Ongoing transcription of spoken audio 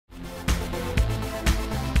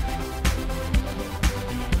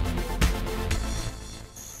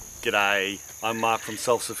G'day, I'm Mark from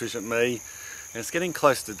Self-Sufficient Me, and it's getting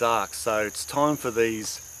close to dark, so it's time for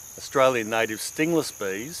these Australian native stingless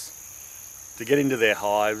bees to get into their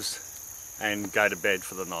hives and go to bed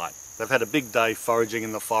for the night. They've had a big day foraging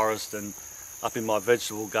in the forest and up in my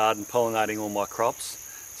vegetable garden pollinating all my crops,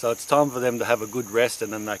 so it's time for them to have a good rest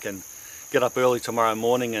and then they can get up early tomorrow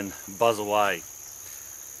morning and buzz away.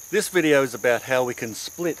 This video is about how we can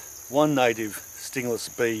split one native stingless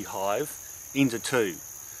bee hive into two.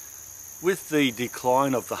 With the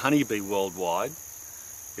decline of the honeybee worldwide,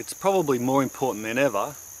 it's probably more important than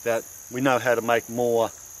ever that we know how to make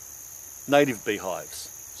more native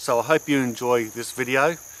beehives. So I hope you enjoy this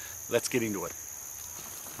video. Let's get into it.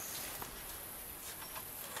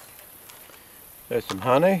 There's some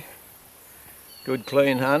honey, good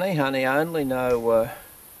clean honey, honey only, no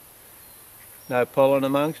pollen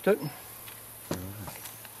amongst it.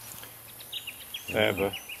 They have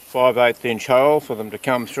a 5/8 inch hole for them to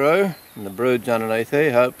come through, and the brood's underneath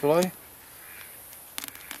here, hopefully.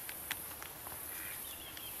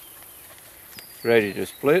 Ready to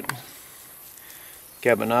split.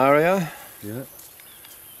 Carbonaria. Yep.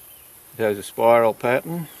 It has a spiral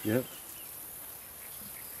pattern. Yep.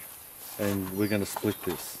 And we're going to split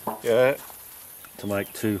this. Yeah. To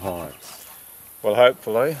make two hives. Well,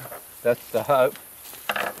 hopefully. That's the hope.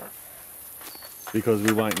 Because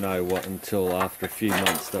we won't know what until after a few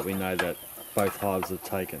months that we know that both hives are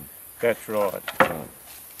taken. That's right.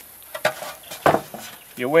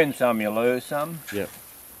 You win some, you lose some. Yep.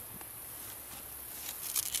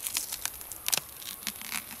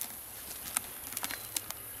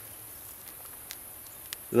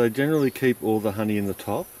 Do they generally keep all the honey in the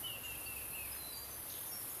top?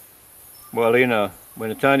 Well,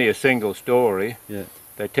 when it's only a single story, yeah,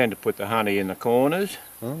 they tend to put the honey in the corners,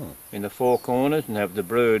 in the four corners, and have the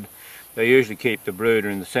brood. They usually keep the brooder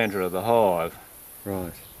in the centre of the hive.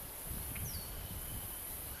 Right.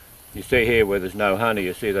 You see here where there's no honey,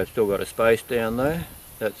 you see they've still got a space down there,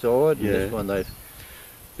 that side. Yeah. And this one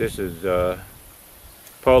this is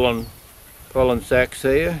pollen sacs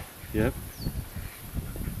here. Yep.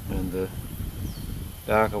 And the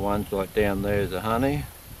darker ones like down there is the honey.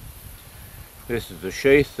 This is the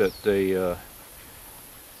sheath that the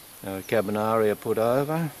carbonaria put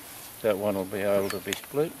over. That one will be able to be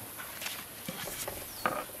split.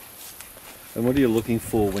 And what are you looking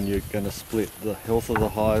for when you're going to split? The health of the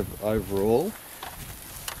hive overall?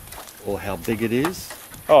 Or how big it is?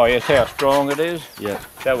 Oh yes, how strong it is. Yeah.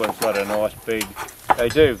 That one's got a nice big... They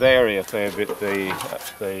do vary a fair bit,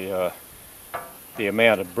 the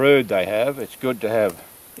amount of brood they have. It's good to have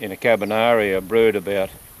in a carbonaria a brood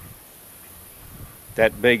about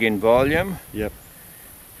that big in volume. Yep.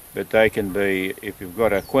 But they can be, if you've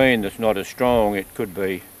got a queen that's not as strong, it could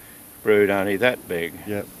be brood only that big.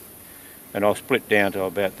 Yep. And I'll split down to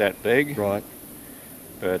about that big. Right.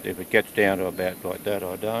 But if it gets down to about like that,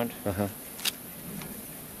 I don't. Uh-huh.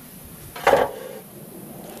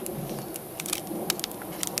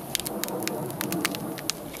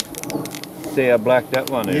 See how black that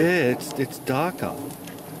one is? Yeah, it's darker.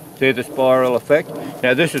 See the spiral effect?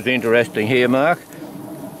 Now this is interesting here, Mark.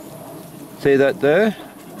 See that there?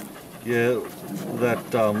 Yeah,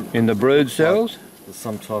 that... in the brood cells? Like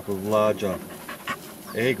some type of larger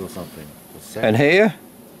egg or something. And here?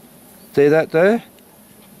 See that there?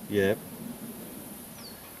 Yep.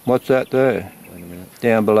 What's that there? Wait a minute.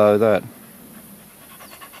 Down below that.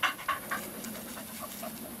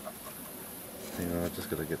 Hang on, I've just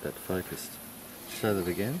got to get that focused. Show that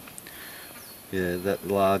again. Yeah, that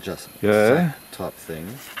larger type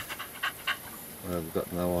thing. I've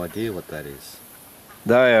got no idea what that is.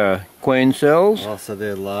 They are queen cells. Oh, so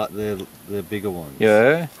they're bigger ones.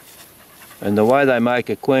 Yeah. And the way they make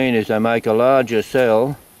a queen is they make a larger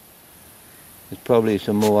cell. There's probably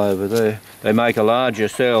some more over there. They make a larger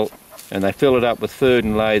cell and they fill it up with food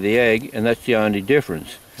and lay the egg, and that's the only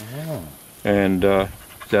difference. Oh. And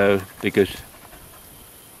so, because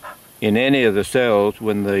in any of the cells,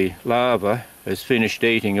 when the larva has finished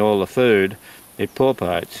eating all the food, it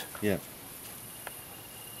pupates. Yeah.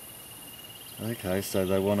 Okay, so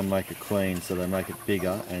they want to make a queen, so they make it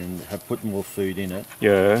bigger and put more food in it.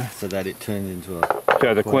 Yeah. So that it turns into a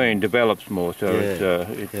So the queen develops more, so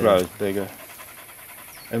it grows bigger.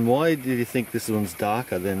 And why do you think this one's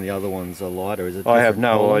darker than the other ones are lighter? Is it? I have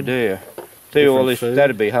no idea. See all this? Food?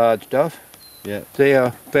 That'd be hard stuff. Yeah. See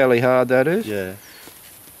how fairly hard that is? Yeah.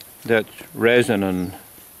 That's resin and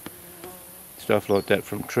stuff like that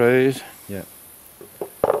from trees. Yeah.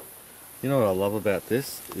 You know what I love about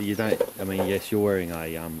this? You don't, I mean, yes, you're wearing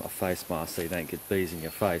a face mask so you don't get bees in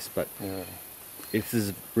your face, but this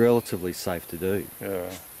is relatively safe to do.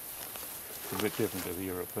 Yeah. It's a bit different to the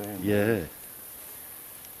European. Yeah.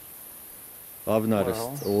 I've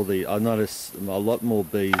noticed I've noticed a lot more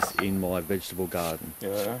bees in my vegetable garden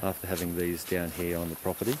after having these down here on the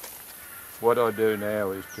property. What I do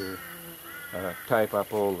now is to tape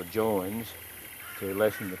up all the joins to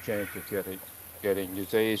lessen the chance of getting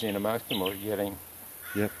disease in amongst them or getting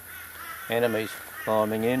enemies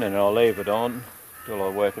climbing in, and I'll leave it on till I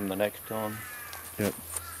work them the next time. Yep.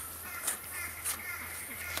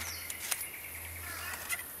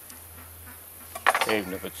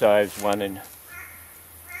 Even if it saves 1 in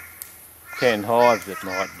 10 hives that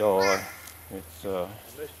might die. It's I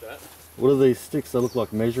missed that. What are these sticks? They look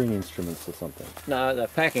like measuring instruments or something. No, they're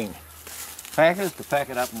packers to pack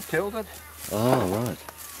it up and tilt it. Oh, right.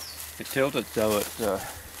 You tilt it so it's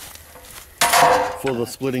for the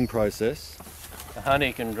splitting process. the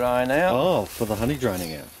honey can drain out. Oh, for the honey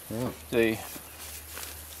draining out. Right.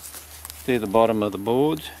 See the bottom of the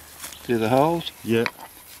boards? See the holes? Yep.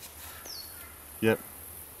 Yep.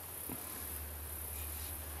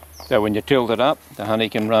 So when you tilt it up, the honey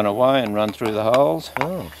can run away and run through the holes.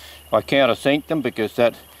 Oh. I countersink them because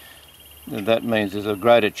that means there's a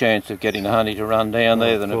greater chance of getting the honey to run down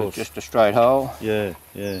there than if it's just a straight hole. Yeah,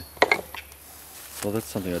 yeah. Well, that's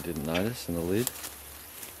something I didn't notice in the lid.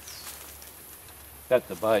 That's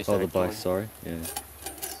the base. Oh, the base, sorry. Yeah.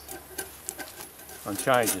 I'm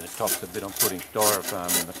changing the tops a bit. I'm putting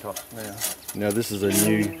styrofoam in the tops now. Now this is a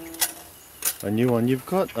new one. You've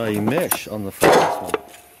got a mesh on the front of this one.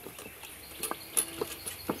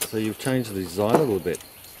 So you've changed the design a little bit.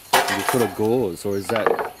 You put a gauze, or is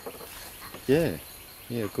that? Yeah,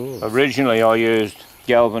 gauze. Originally I used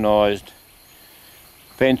galvanised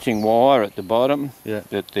fencing wire at the bottom. Yeah.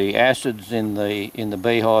 That the acids in the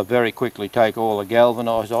beehive very quickly take all the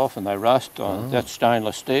galvanised off and they rust. That's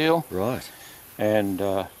stainless steel. Right. And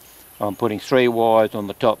I'm putting 3 wires on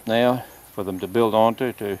the top now for them to build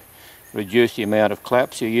onto to reduce the amount of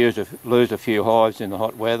claps. You lose a few hives in the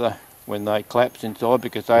hot weather when they collapse inside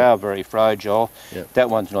because they are very fragile. Yep. That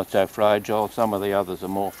one's not so fragile. Some of the others are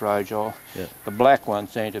more fragile. Yep. The black ones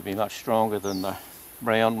seem to be much stronger than the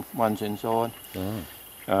brown ones inside.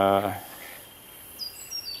 Oh.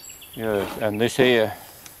 Yes, and this here,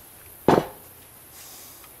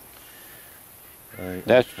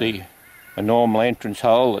 that's a normal entrance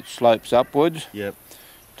hole that slopes upwards. Yep.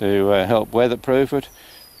 To help weatherproof it.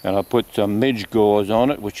 And I put some midge gauze on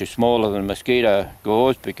it, which is smaller than mosquito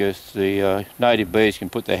gauze because the native bees can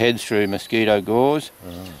put their heads through mosquito gauze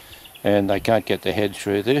and they can't get their heads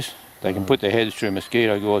through this. They can put their heads through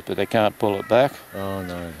mosquito gauze but they can't pull it back. Oh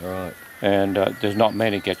no, right. And there's not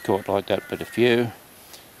many get caught like that but a few.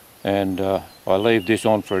 And I leave this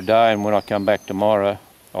on for a day, and when I come back tomorrow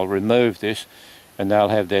I'll remove this and they'll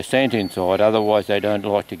have their scent inside. Otherwise they don't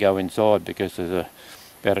like to go inside because there's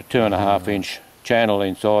about a 2.5 inch channel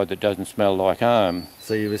inside that doesn't smell like home.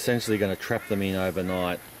 So you're essentially going to trap them in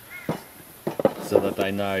overnight so that they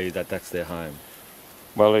know that that's their home.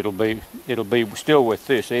 Well, it'll be still with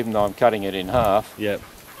this, even though I'm cutting it in half. Yep.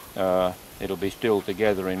 It'll be still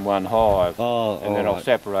together in one hive. Oh, and then I'll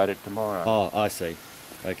separate it tomorrow. Oh, I see.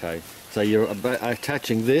 Okay. So you're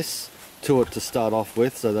attaching this to it to start off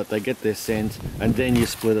with so that they get their scent, and then you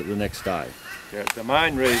split it the next day. Yeah, the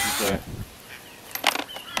main reason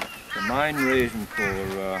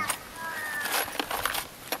for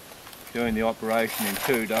doing the operation in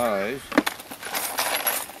 2 days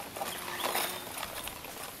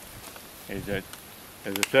is that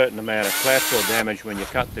there's a certain amount of collateral damage when you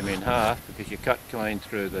cut them in half because you cut clean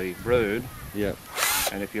through the brood. Yep.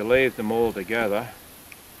 And if you leave them all together,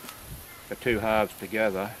 the 2 halves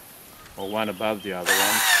together, or one above the other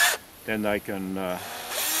one, then they can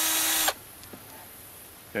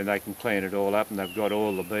clean it all up and they've got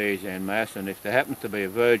all the bees en masse. And if there happens to be a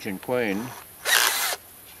virgin queen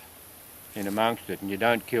in amongst it and you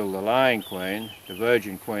don't kill the laying queen, the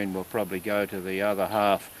virgin queen will probably go to the other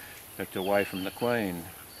half that's away from the queen.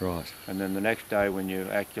 Right. And then the next day when you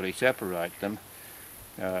actually separate them,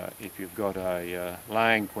 if you've got a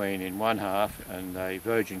laying queen in one half and a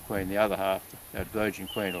virgin queen in the other half, that virgin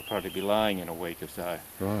queen will probably be laying in a week or so.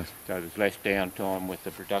 Right. So there's less downtime with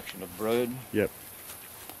the production of brood. Yep.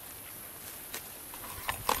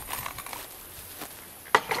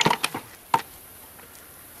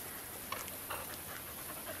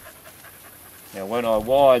 Now when I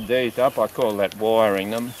wired these up, I call that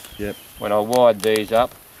wiring them. Yep. When I wired these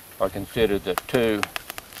up, I considered that two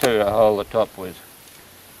to hold the top was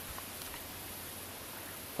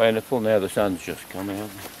plentiful. Now the sun's just come out.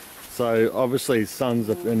 So obviously sun's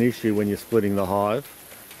an issue when you're splitting the hive.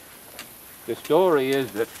 The story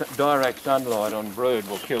is that direct sunlight on brood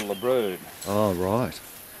will kill the brood. Oh, right.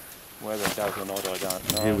 Whether it does or not, I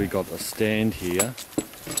don't know. Here we got a stand here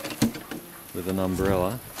with an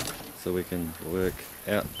umbrella, so we can work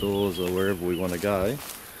outdoors or wherever we want to go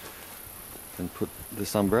and put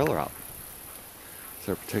this umbrella up.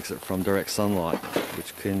 So it protects it from direct sunlight,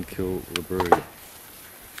 which can kill the brood.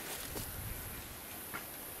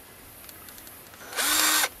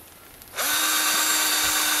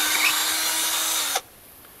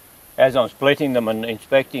 As I'm splitting them and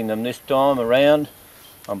inspecting them this time around,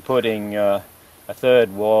 I'm putting a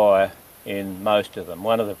third wire in most of them.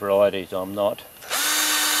 One of the varieties I'm not,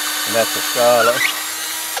 and that's a scarlet,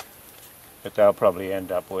 but they'll probably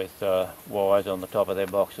end up with wires on the top of their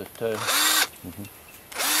boxes too. Mm-hmm.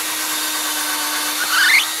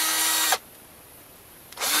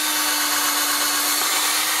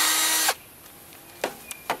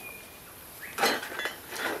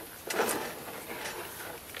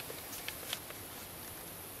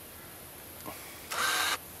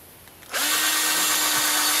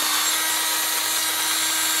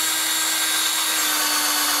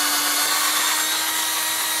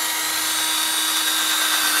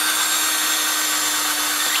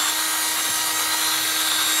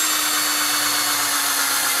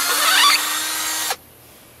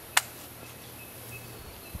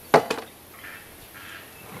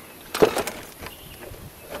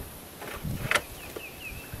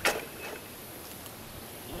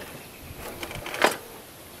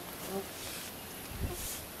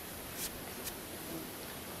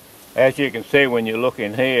 As you can see when you look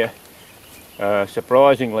in here,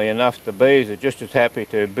 surprisingly enough, the bees are just as happy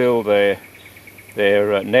to build their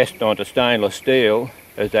nest onto stainless steel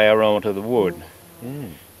as they are onto the wood.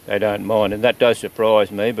 Mm. They don't mind, and that does surprise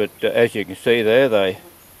me, but as you can see there, they're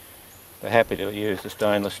happy to use the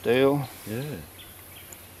stainless steel. Yeah.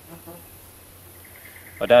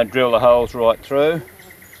 I don't drill the holes right through,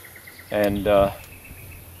 and I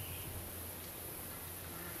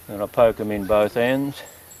poke them in both ends.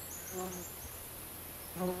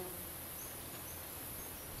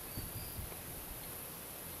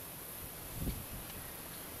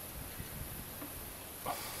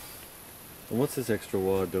 And what's this extra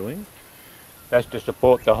wire doing? That's to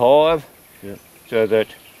support the hive. Yep. So that,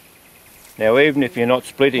 now even if you're not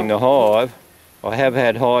splitting the hive, I have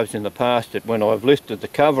had hives in the past that when I've lifted the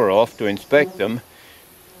cover off to inspect them,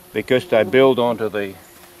 because they build their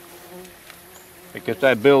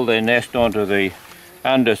nest onto the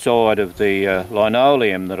underside of the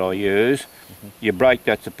linoleum that I use, you break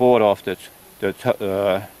that support off that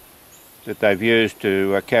they've used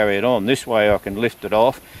to carry it on. This way I can lift it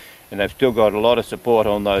off, and they've still got a lot of support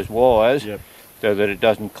on those wires. Yep. So that it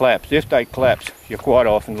doesn't collapse. If they collapse, you quite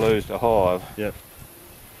often lose the hive. Yep.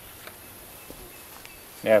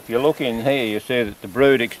 Now if you look in here, you see that the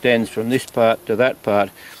brood extends from this part to that part.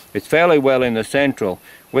 It's fairly well in the central.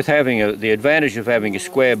 With having the advantage of having a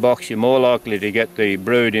square box, you're more likely to get the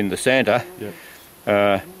brood in the centre.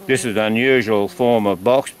 Yep. This is an unusual form of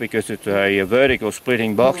box because it's a vertical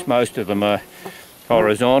splitting box. Most of them are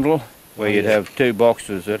horizontal, where you'd have two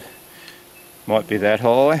boxes that might be that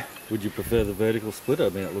high. Would you prefer the vertical split? I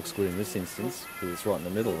mean, it looks good in this instance because it's right in the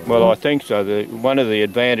middle. Well, I think so. One of the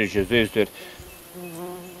advantages is that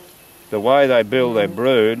the way they build their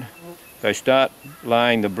brood, they start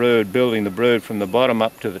laying the brood, building the brood from the bottom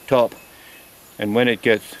up to the top, and when it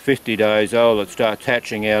gets 50 days old, it starts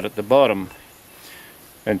hatching out at the bottom,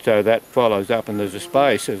 and so that follows up, and there's a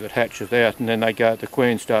space as it hatches out, and then the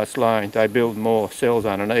queen starts laying. They build more cells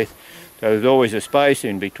underneath, so there's always a space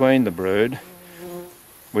in between the brood.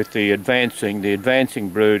 With the advancing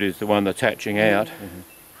brood is the one that's hatching out.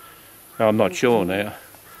 Mm-hmm. I'm not sure now.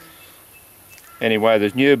 Anyway,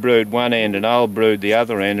 there's new brood one end and old brood the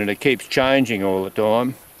other end, and it keeps changing all the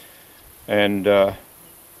time. And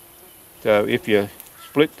so if you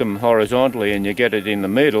split them horizontally and you get it in the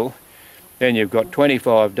middle, then you've got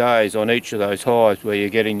 25 days on each of those hives where you're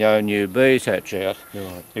getting no new bees hatch out.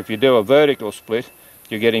 Right. If you do a vertical split,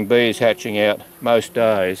 you're getting bees hatching out most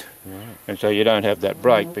days. Right. And so you don't have that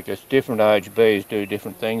break, because different age bees do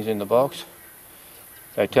different things in the box.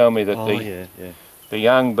 They tell me that the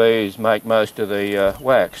young bees make most of the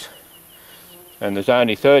wax, and there's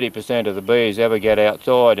only 30% of the bees ever get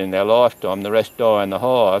outside in their lifetime. The rest die in the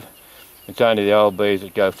hive. It's only the old bees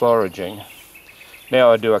that go foraging.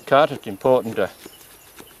 Now I do a cut. It's important to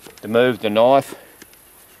move the knife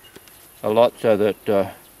a lot so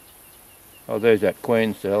that oh, there's that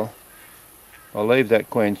queen cell. I'll leave that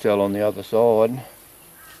queen cell on the other side.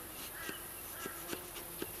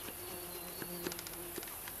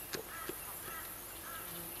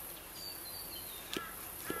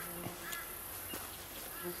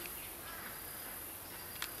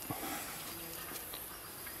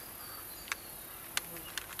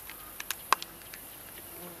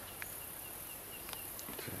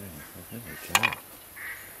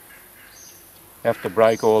 have to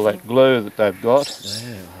break all that glue that they've got.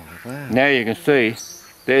 Yeah, oh, wow. Now you can see,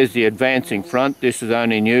 there's the advancing front. This is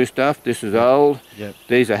only new stuff, this is old. Yep.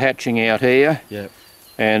 These are hatching out here. Yep.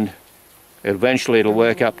 And eventually it'll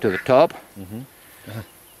work up to the top.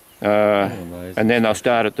 And then they'll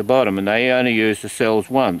start at the bottom, and they only use the cells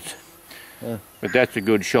once. But that's a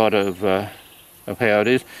good shot of how it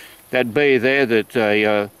is. That bee there that's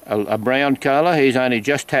a brown colour, he's only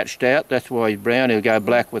just hatched out, that's why he's brown. He'll go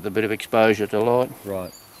black with a bit of exposure to light.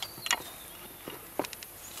 Right.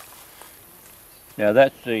 Now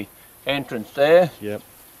that's the entrance there. Yep.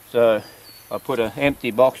 So I put an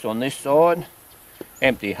empty box on this side,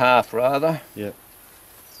 empty half rather. Yep.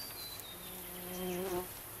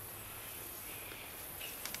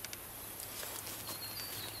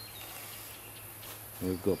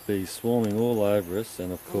 We've got bees swarming all over us,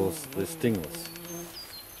 and of course they're stingless.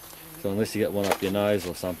 So unless you get one up your nose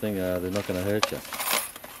or something, they're not going to hurt you.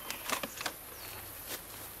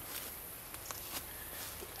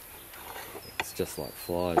 It's just like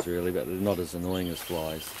flies really, but they're not as annoying as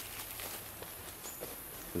flies.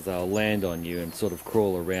 Because they'll land on you and sort of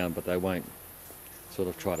crawl around, but they won't sort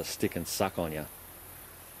of try to stick and suck on you.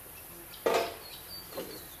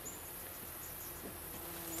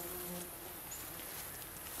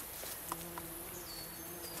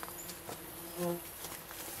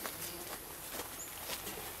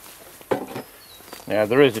 Now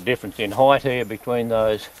there is a difference in height here between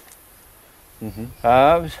those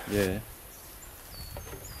halves. Yeah.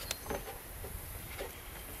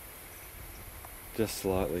 Just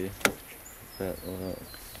slightly, about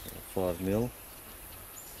 5 mil.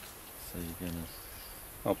 So you're gonna.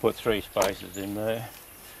 I'll put 3 spaces in there.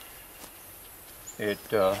 If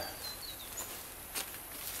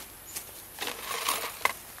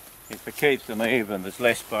it keeps them even, there's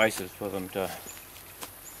less spaces for them to.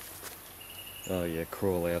 Oh yeah,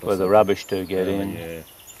 crawl out. For the rubbish to get in. Yeah.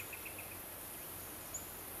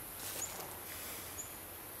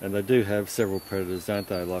 And they do have several predators, don't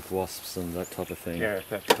they, like wasps and that type of thing? Yes,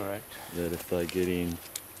 that's correct. That if they get in,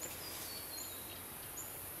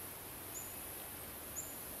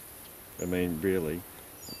 I mean, really,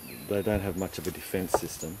 they don't have much of a defence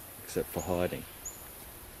system except for hiding.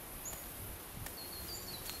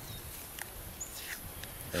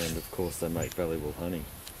 And of course they make valuable honey.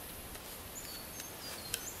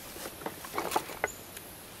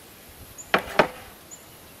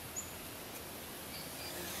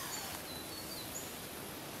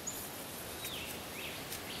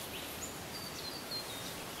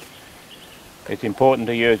 It's important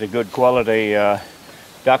to use a good quality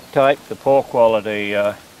duct tape. The poor quality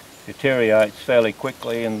deteriorates fairly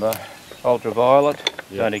quickly in the ultraviolet.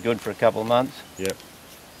 It's only good for a couple of months. Yep.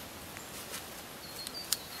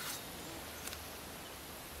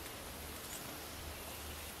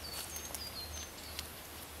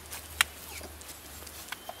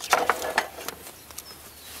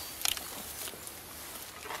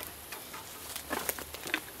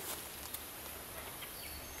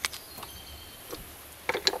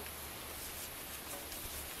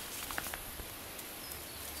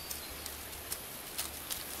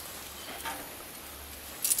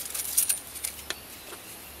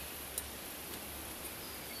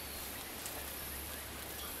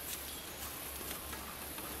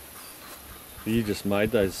 You just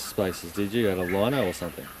made those spaces, did you, out of lino or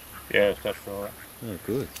something? Yes, that's right. Oh,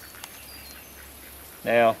 good.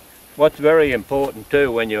 Now, what's very important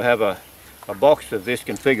too when you have a box of this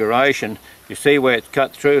configuration, you see where it's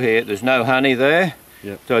cut through here, there's no honey there.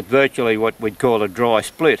 Yep. So it's virtually what we'd call a dry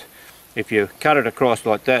split. If you cut it across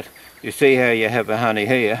like that, you see how you have a honey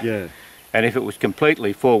here. Yeah. And if it was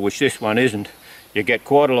completely full, which this one isn't, you get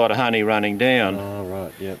quite a lot of honey running down. Oh,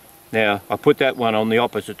 right, yep. Now, I put that one on the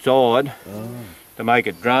opposite side to make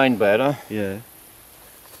it drain better. Yeah.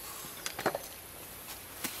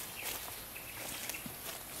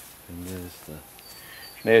 And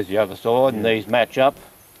there's the other side, and these match up.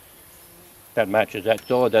 That matches that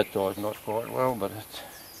side's not quite well, but it's...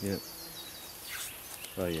 Yep.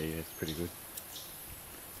 Oh yeah, it's pretty good.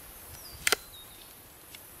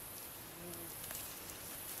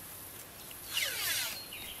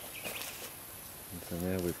 So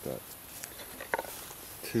now we've got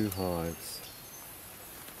 2 hives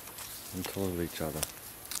on top of each other.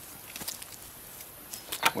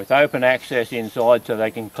 With open access inside so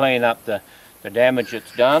they can clean up the damage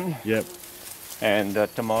that's done. Yep. And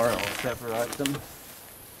tomorrow I'll separate them.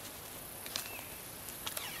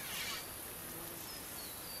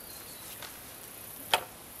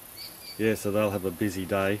 Yeah, so they'll have a busy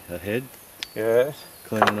day ahead. Yes.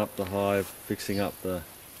 Cleaning up the hive, fixing up the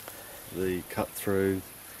cut through.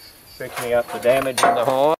 Fixing up the damage in the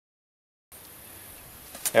hive.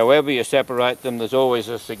 However you separate them, there's always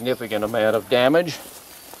a significant amount of damage,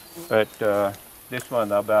 but this one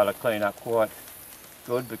they'll be able to clean up quite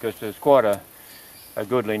good because there's quite a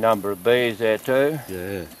goodly number of bees there too.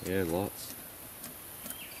 Yeah, yeah, lots.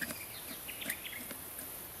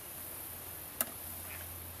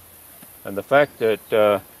 And the fact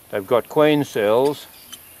that they've got queen cells,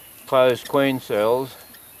 closed queen cells,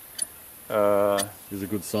 is a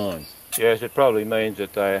good sign. yes, it probably means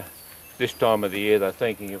that this time of the year they're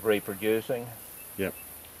thinking of reproducing. Yep.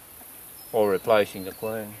 Or replacing the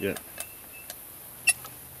queen. Yep.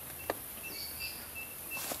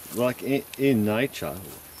 Like in nature,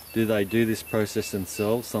 do they do this process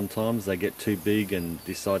themselves sometimes? They get too big and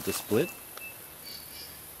decide to split?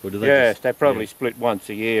 Or do they yes, just, they probably split once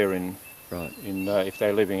a year in, right. if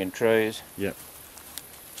they're living in trees. Yep.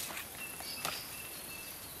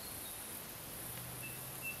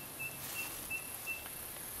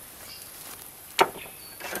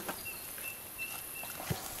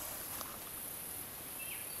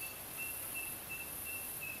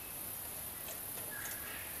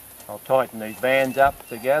 I'll tighten these bands up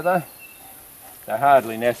together. They're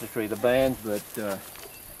hardly necessary, the bands, but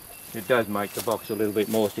it does make the box a little bit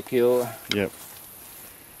more secure. Yep.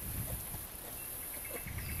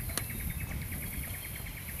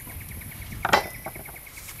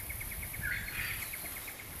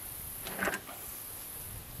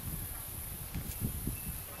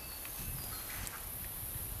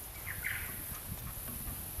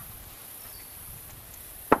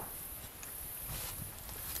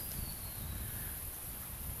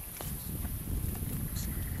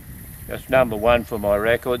 That's number one for my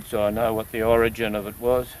record, so I know what the origin of it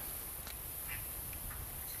was.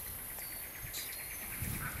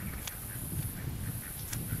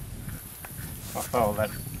 I'll fold that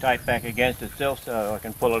tape back against itself so I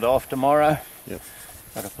can pull it off tomorrow. Yep.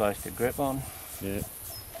 Got a place to grip on. Yeah.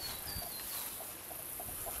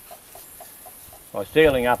 By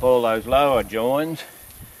sealing up all those lower joins,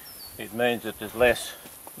 it means that there's less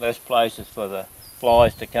places for the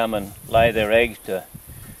flies to come and lay their eggs to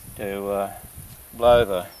blow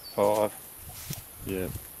the hive. Yeah.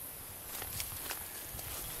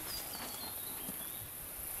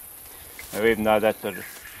 Now, even though that's a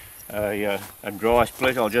dry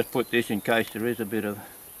split, I'll just put this in case there is a bit of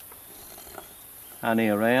honey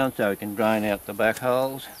around so it can drain out the back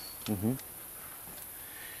holes. Mm-hmm.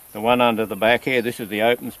 The one under the back here, this is the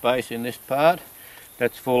open space in this part,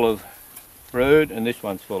 that's full of brood, and this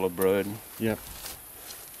one's full of brood. Yep.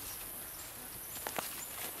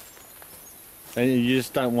 And you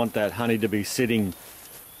just don't want that honey to be sitting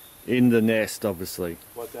in the nest, obviously.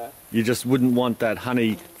 What's that? You just wouldn't want that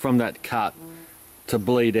honey from that cut to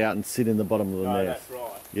bleed out and sit in the bottom of the nest. That's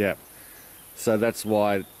right. Yeah. So that's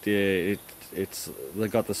why they've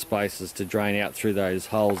got the spaces to drain out through those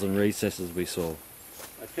holes and recesses we saw.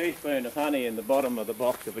 A teaspoon of honey in the bottom of the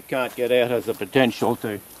box, if it can't get out, has the potential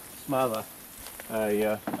to smother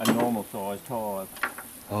a normal sized hive.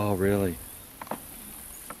 Oh, really?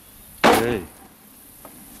 Gee.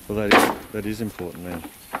 Well, that is important, man.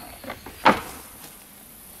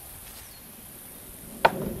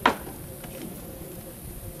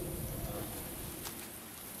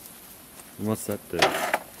 And what's that do?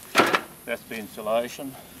 That's the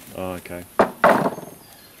insulation. Oh, okay.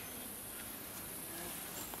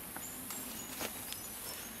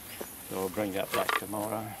 So I'll bring that back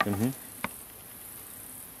tomorrow. Mm-hmm.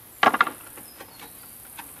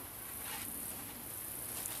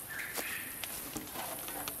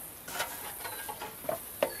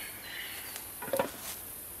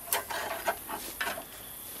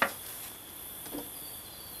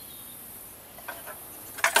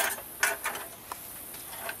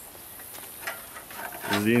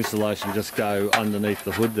 Does the insulation just go underneath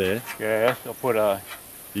the hood there? Yes, I'll put a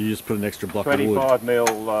You just put an extra block of wood?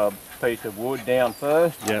 25mm piece of wood down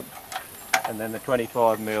first. Yep. And then the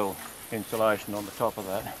 25mm insulation on the top of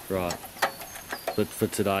that. Right. But for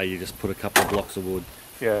today you just put a couple of blocks of wood?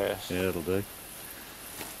 Yes. Yeah, it'll do.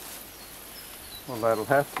 Well, that'll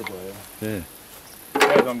have to do. Yeah.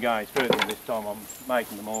 As I'm going through them this time, I'm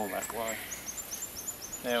making them all that way.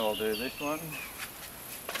 Now I'll do this one.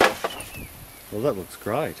 Well, that looks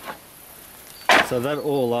great. So that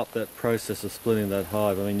all up, that process of splitting that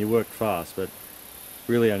hive, I mean, you worked fast, but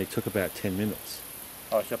really only took about 10 minutes.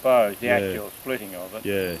 I suppose, the Yeah. actual splitting of it.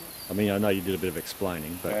 Yeah. I mean, I know you did a bit of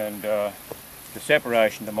explaining, but... And the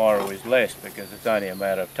separation tomorrow is less because it's only a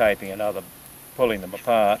matter of taping another, pulling them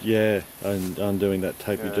apart. Yeah, and undoing that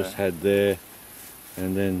tape you Yeah. just had there.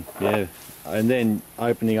 And then, yeah. And then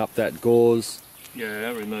opening up that gauze.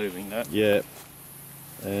 Yeah, removing that. Yeah.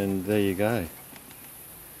 And there you go.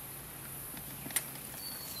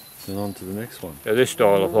 Then on to the next one. So this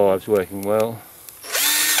style of hive's working well.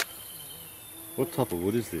 What type of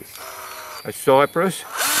wood is this? A cypress.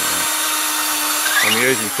 I'm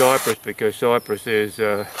using cypress because cypress is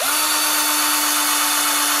white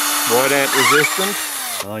ant resistant.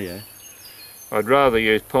 Oh yeah. I'd rather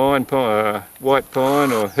use white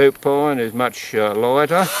pine or hoop pine is much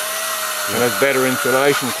lighter and has better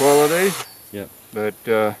insulation qualities. Yep. But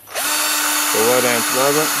the white ants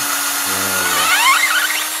love it.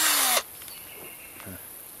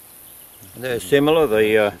 They're similar.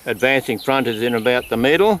 The advancing front is in about the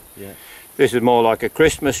middle. Yeah. This is more like a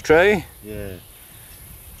Christmas tree. Yeah.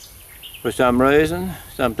 For some reason.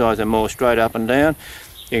 Sometimes they're more straight up and down.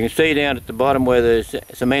 You can see down at the bottom where there's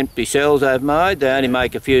some empty cells they've made. They only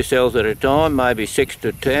make a few cells at a time, maybe 6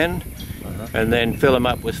 to 10, and then fill them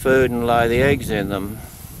up with food and lay the eggs in them.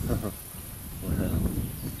 Wow.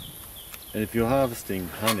 And if you're harvesting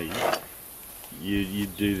honey, you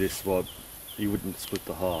do this, what, you wouldn't split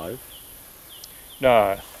the hive?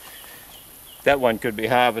 No. That one could be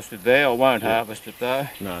harvested there. I won't harvest it though.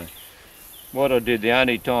 No. What I did the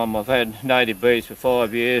only time, I've had native bees for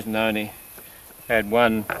 5 years and only had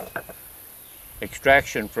one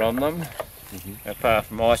extraction from them, apart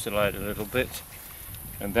from isolate a little bit,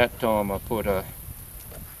 and that time I put an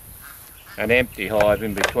empty hive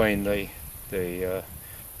in between the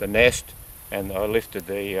nest, and I lifted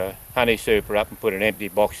the honey super up and put an empty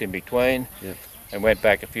box in between. Yep. And went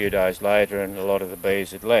back a few days later and a lot of the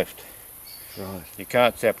bees had left. Right. You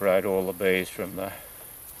can't separate all the bees from the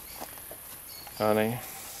honey.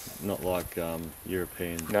 Not like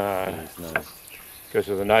European No. bees, no. Because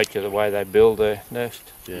of the nature of the way they build their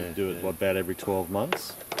nest. Yeah, do it what, about every 12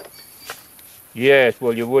 months? Yes,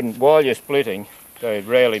 well you wouldn't, while you're splitting, they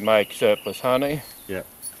rarely make surplus honey. Yep.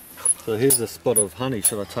 So here's a spot of honey,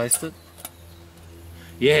 should I taste it?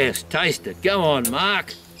 Yes, taste it. Go on,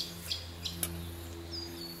 Mark.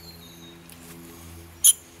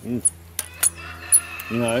 Mm.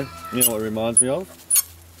 You know what it reminds me of?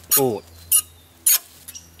 Port.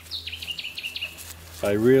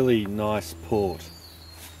 A really nice port.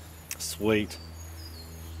 Sweet.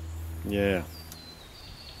 Yeah.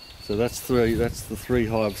 So that's the 3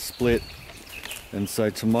 hive split. And so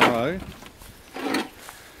tomorrow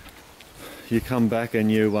you come back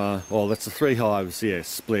and you well, that's the 3 hives, yeah,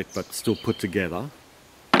 split but still put together.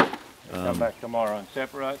 Come back tomorrow and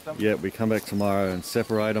separate them? Yeah, we come back tomorrow and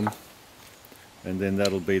separate them, and then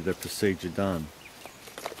that'll be the procedure done.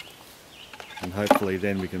 And hopefully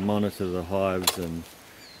then we can monitor the hives and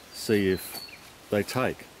see if they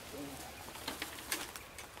take.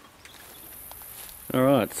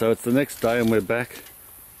 Alright, so it's the next day and we're back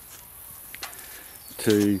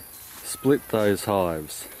to split those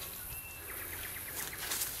hives.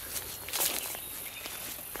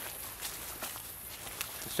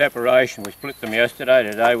 Separation, we split them yesterday,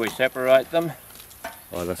 today we separate them.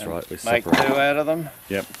 Oh, that's right, we make separate. 2 out of them.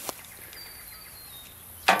 Yep.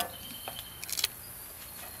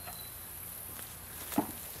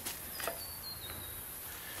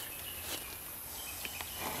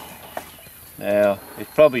 Now, it's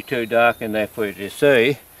probably too dark in there for you to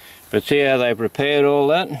see, but see how they prepared all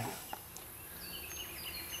that?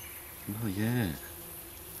 Oh yeah.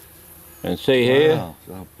 And see here? Wow.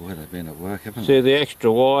 Oh boy, they've been at work, haven't See the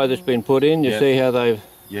extra wire that's been put in? You see how they've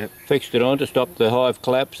fixed it on to stop the hive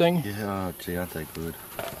collapsing? Yeah, oh gee, aren't they good?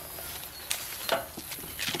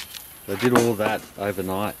 They did all that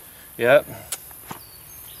overnight. Yep.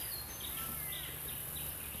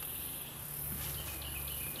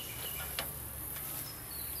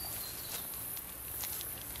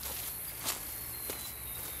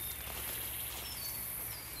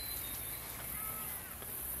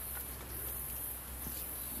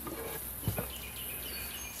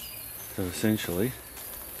 So essentially,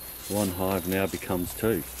 1 hive now becomes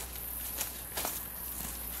 2.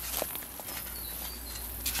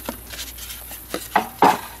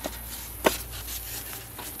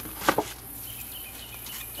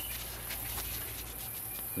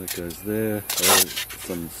 That goes there.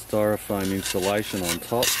 Some styrofoam insulation on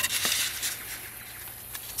top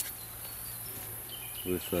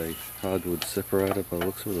with a hardwood separator by the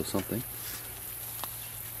looks of it, or something.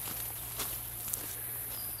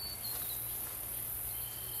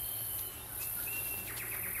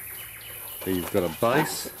 Here you've got a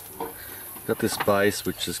base. You've got this base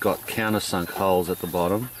which has got countersunk holes at the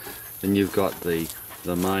bottom. Then you've got the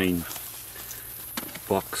main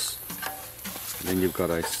box. Then you've got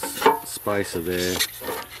a spacer there,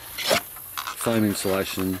 foam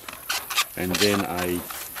insulation, and then a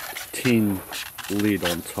tin lid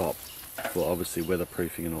on top for obviously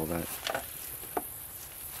weatherproofing and all that.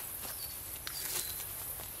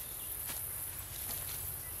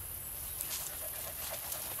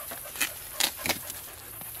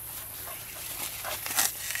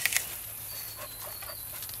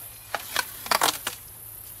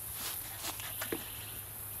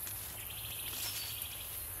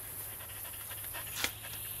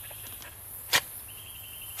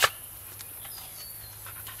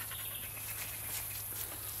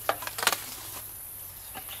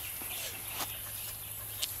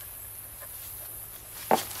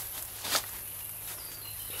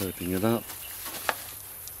 Opening it up.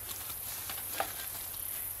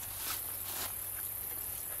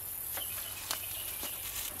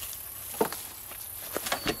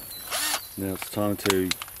 Now it's time to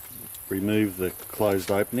remove the closed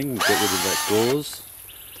opening and get rid of that gauze,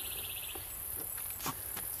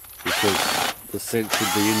 because the scent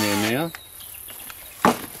should be in there now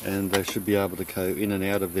and they should be able to go in and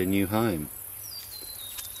out of their new home.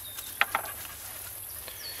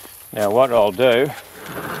 Now what I'll do,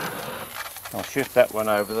 I'll shift that one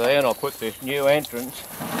over there and I'll put this new entrance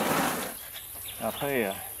up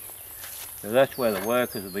here. So that's where the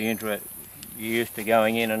workers will be used to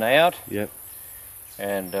going in and out. Yep.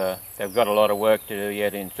 And they've got a lot of work to do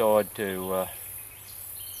yet inside to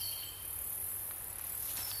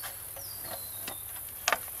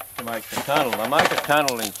make the tunnel. They'll make a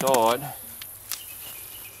tunnel inside.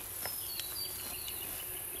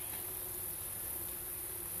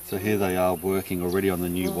 So here they are working already on the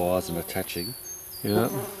new wires and attaching. Yeah.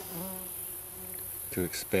 To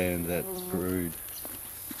expand that brood.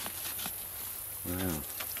 Wow.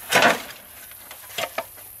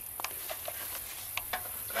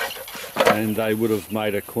 And they would have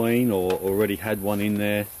made a queen or already had one in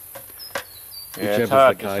there. Yeah, it's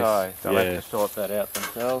hard to say. They'll have to sort that out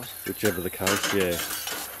themselves. Whichever the case, yeah.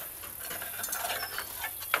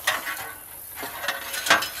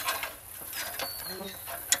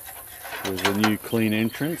 There's a new clean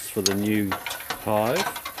entrance for the new hive,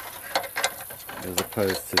 as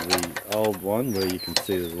opposed to the old one where you can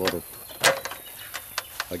see there's a lot of,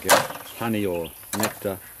 I guess, honey or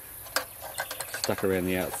nectar stuck around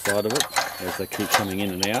the outside of it as they keep coming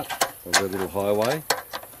in and out of their little highway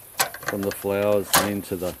from the flowers and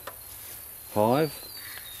into the hive.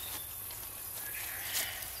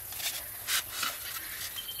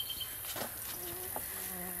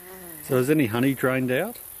 So is any honey drained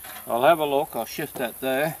out? I'll have a look, I'll shift that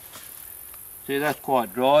there. See, that's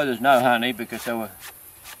quite dry, there's no honey because they were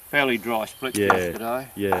fairly dry split yesterday.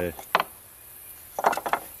 Yeah.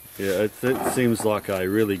 Yeah, it seems like a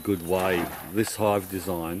really good way. This hive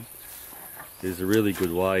design is a really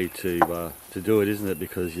good way to do it, isn't it?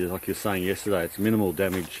 Because like you're saying yesterday, it's minimal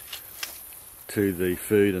damage to the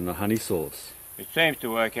food and the honey source. It seems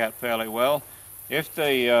to work out fairly well. If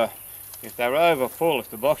they're over full,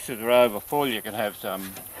 if the boxes are over full, you can have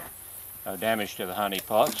some damage to the honey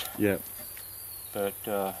pots. Yeah. But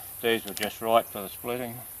these were just right for the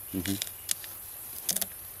splitting. Mm-hmm.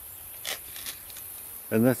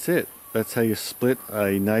 And that's it. That's how you split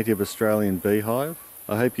a native Australian beehive.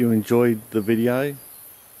 I hope you enjoyed the video.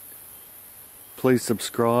 Please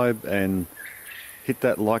subscribe and hit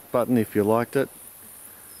that like button if you liked it.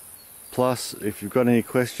 Plus, if you've got any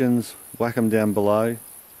questions, whack them down below.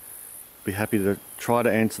 Be happy to try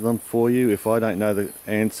to answer them for you. If I don't know the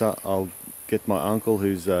answer, I'll get my uncle,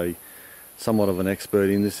 who's somewhat of an expert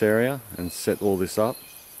in this area, and set all this up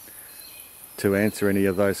to answer any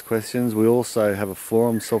of those questions. We also have a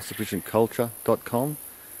forum, selfsufficientculture.com.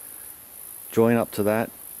 Join up to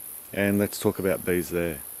that and let's talk about bees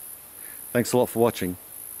there. Thanks a lot for watching.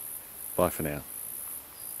 Bye for now.